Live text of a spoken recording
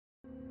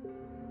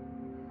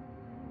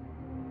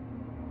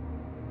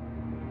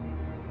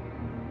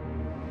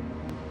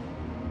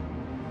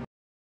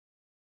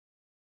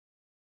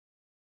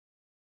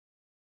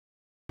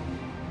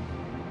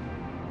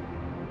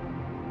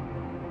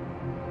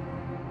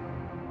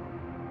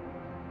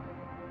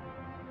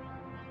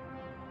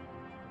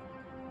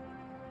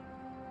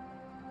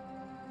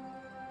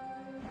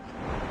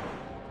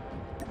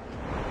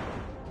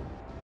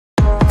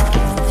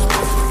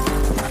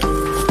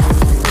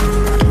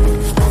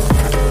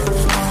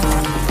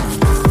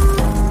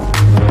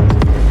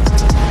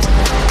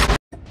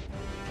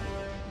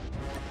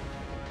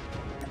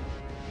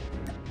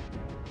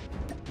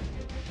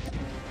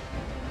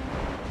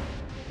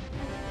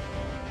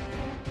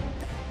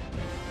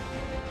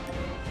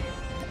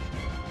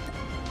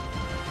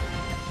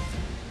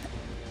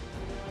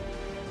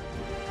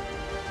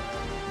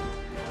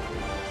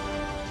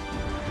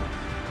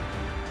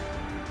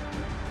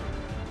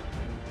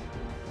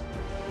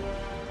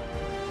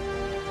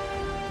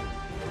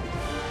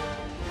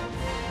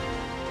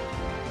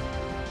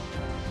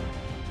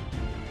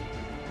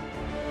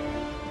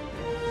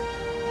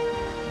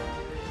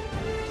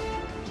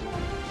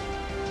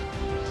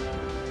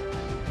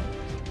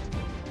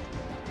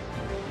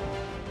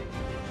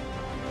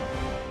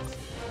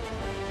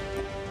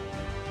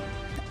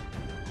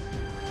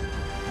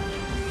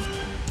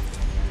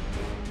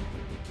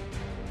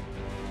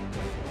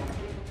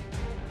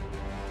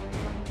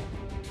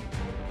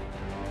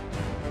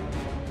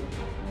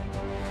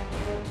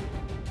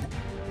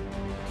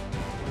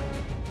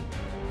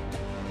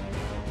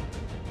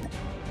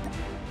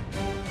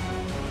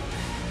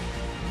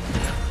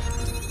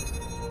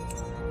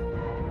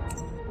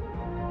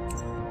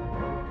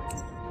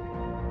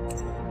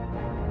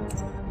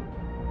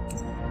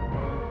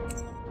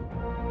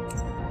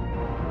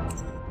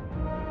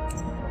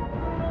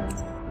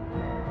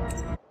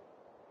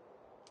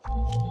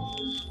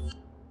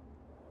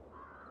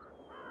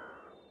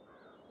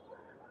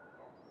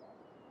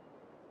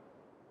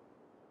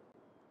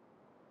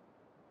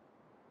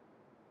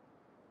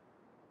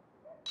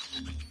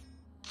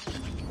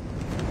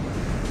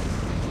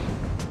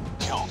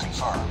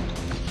confirmed.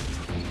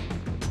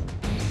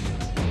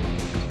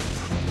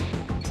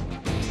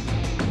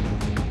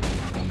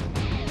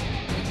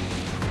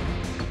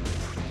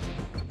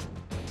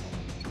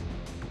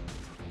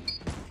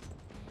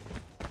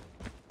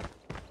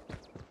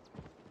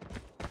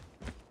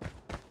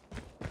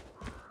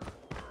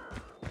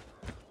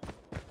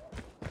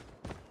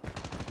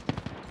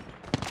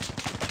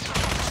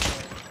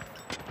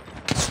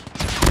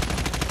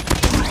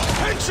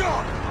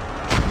 Headshot!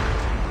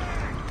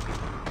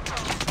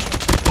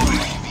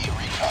 UAV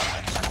recon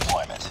ready for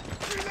deployment.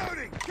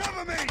 Reloading!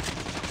 Cover me!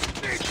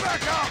 Need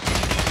backup!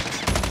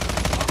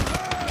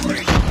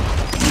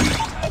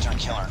 Hunter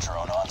killer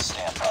drone on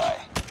standby.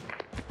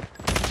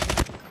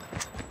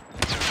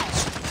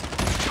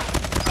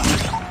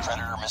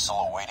 Predator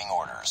missile awaiting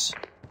orders.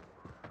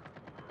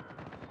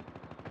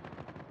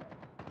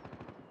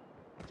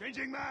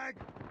 Changing mag!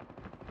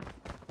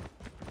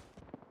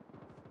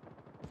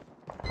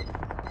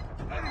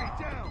 Enemy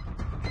down!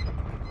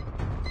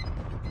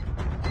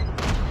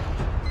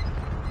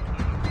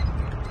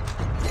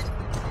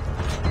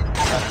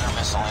 Predator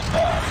missile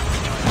inbound.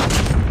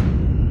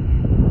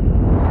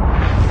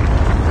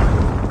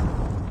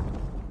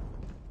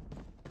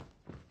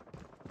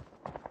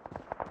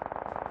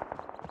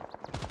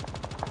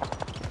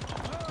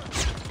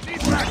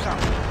 Need backup!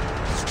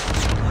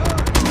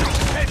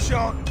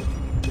 Headshot!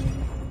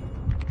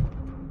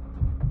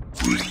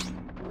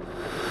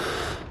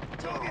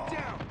 Target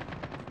down!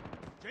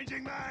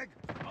 Changing mag!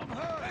 I'm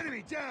hurt!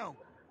 Enemy down!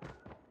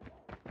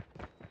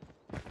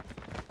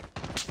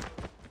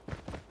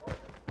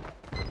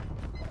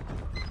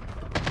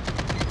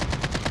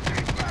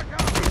 Need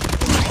backup!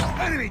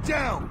 Enemy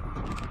down!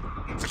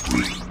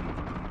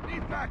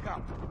 Need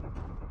backup!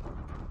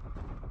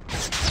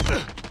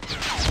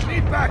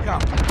 Need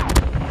backup!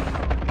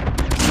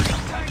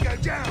 Tango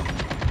down!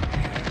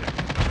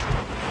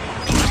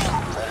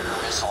 Predator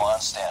missile on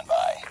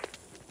standby.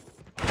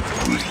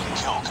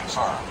 Kill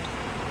confirmed.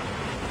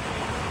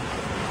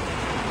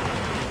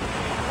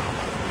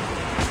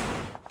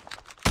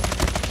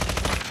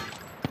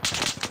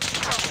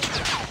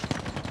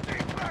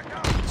 Need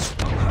backup!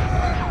 I'm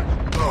hurt!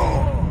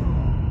 Oh.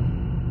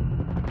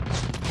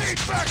 Need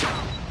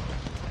backup!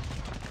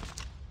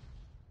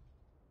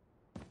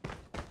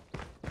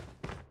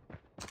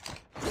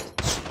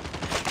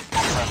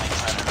 Friendly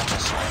Predator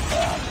missile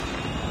inbound.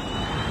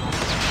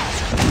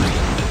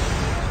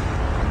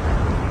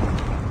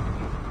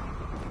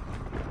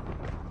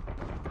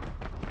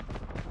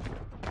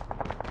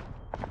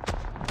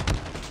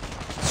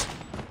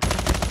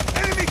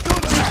 Enemy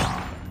contact!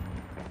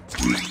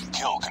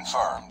 Kill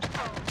confirmed.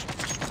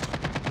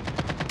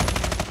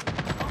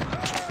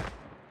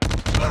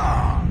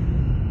 Ah.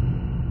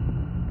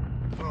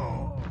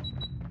 Oh.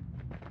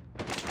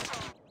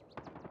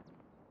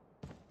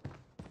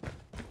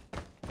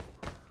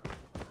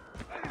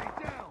 Enemy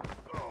down!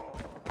 Oh.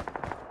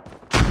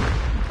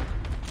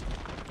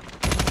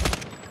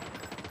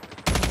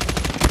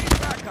 Need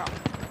backup!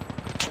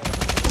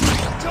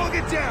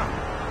 Target down!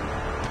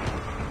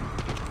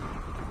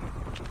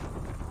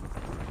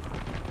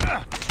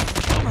 Ah.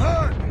 I'm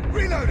hurt!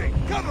 Reloading!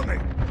 Cover me!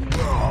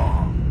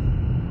 Oh.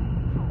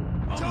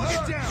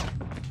 Target down!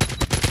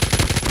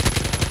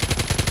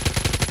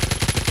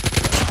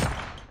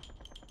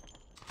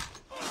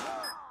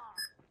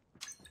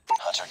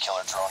 Hunter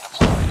killer drone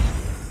deployed.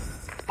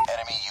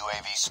 Enemy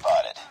UAV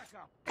spotted.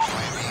 Backup!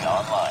 UAV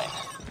online.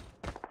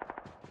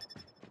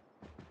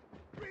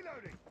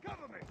 Reloading!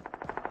 Cover me!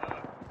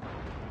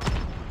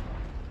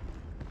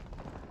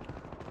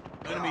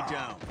 Enemy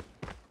down.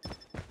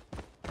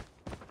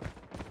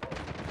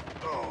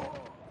 Oh.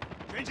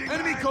 Changing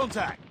Enemy mag.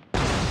 contact.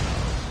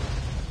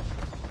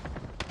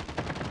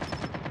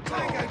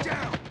 Tango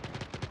down!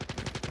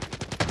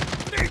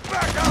 Need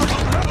backup!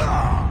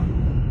 Ah.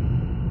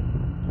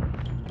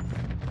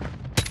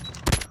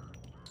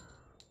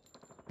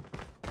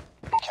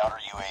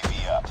 Counter UAV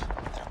up.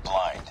 They're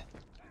blind.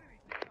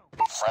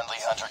 Friendly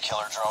hunter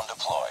killer drone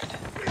deployed.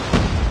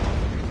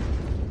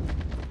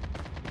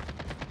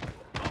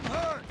 I'm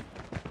hurt!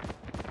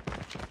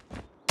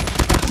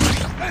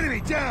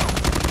 Enemy down!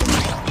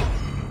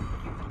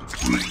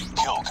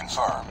 Kill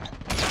confirmed.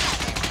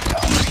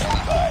 UAV recon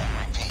standing by.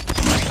 Repeat,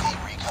 UAV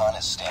recon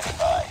is standing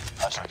by.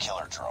 Hunter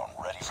killer drone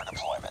ready for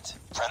deployment.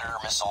 Predator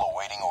missile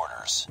awaiting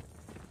orders.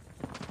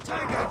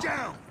 Tango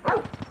down!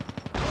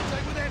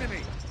 Contact with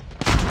enemy!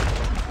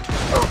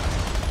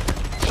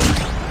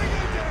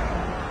 Tango down!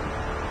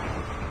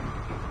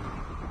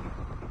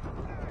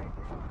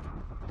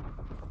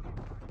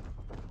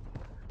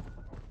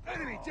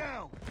 Enemy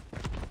down!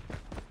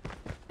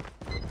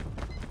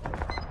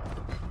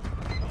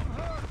 I'm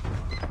hurt!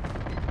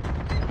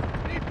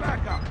 Need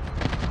backup!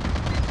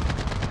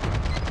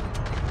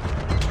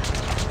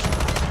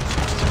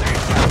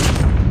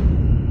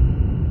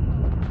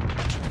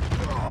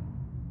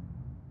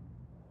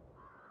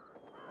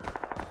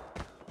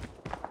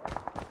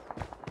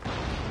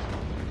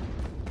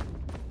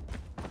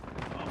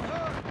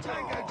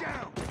 Tango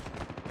down!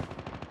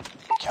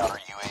 Counter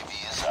UAV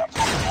is up.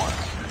 Good work.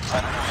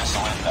 Predator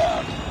missile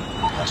inbound.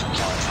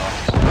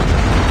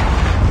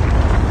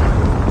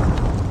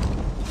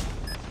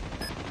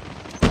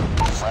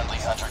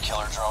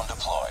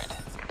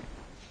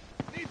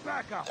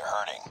 backup. They're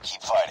hurting.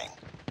 Keep fighting.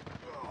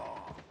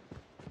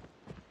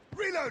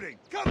 Reloading.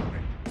 Cover me.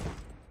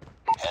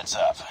 Heads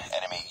up.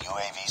 Enemy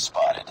UAV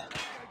spotted. Down.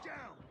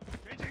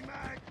 Changing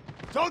mag.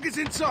 Target's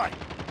in sight.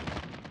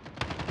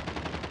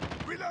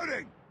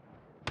 Reloading.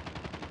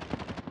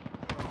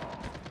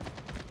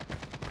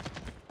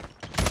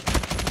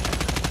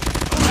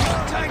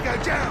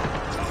 Tango down.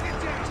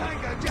 Target down.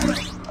 Tango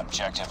down.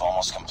 Objective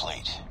almost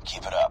complete.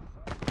 Keep it up.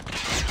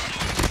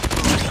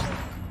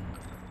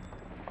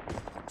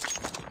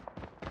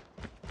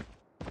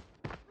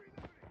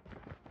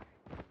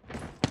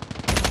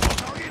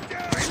 Target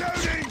down.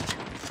 Reloading.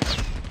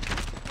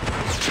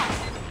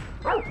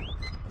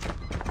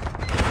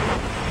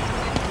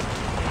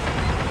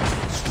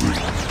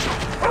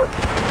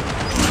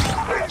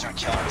 Hunter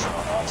killer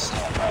drone on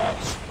standby.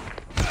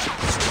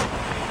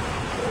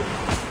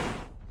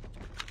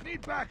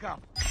 Need backup.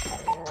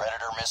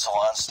 Predator missile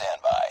on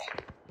standby.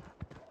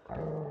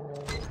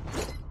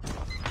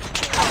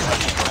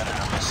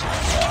 Predator missile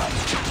inbound.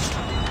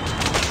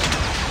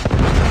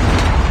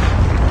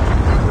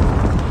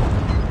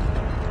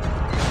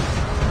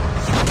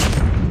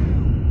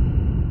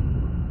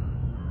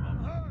 I'm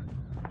hurt.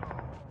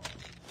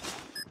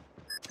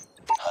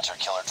 Hunter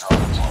killer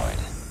drone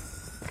deployed.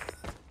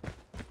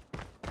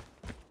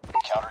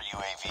 Counter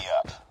UAV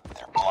up.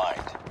 They're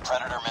blind.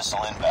 Predator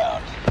missile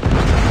inbound.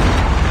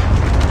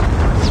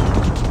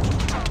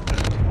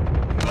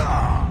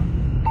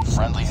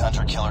 Friendly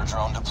hunter killer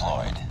drone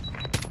deployed.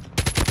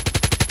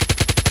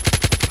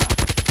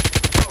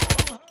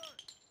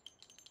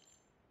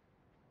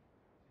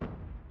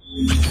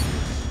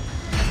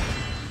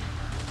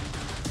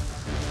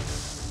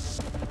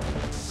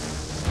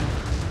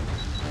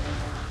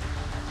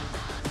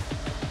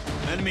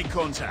 Enemy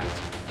contact.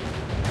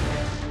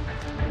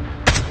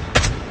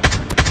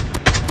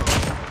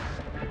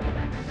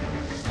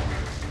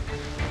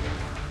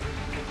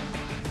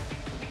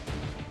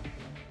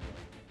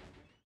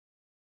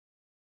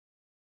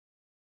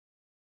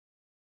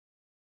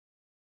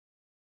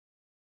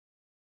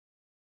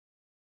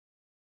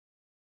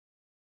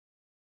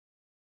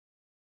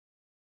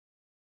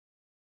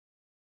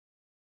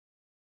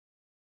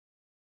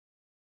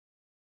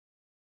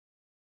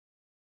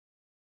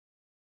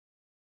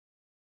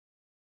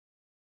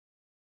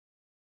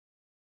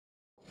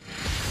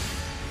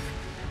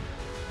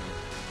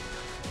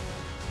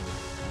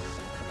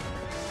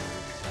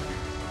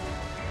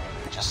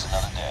 Just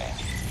another day.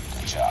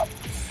 Good job.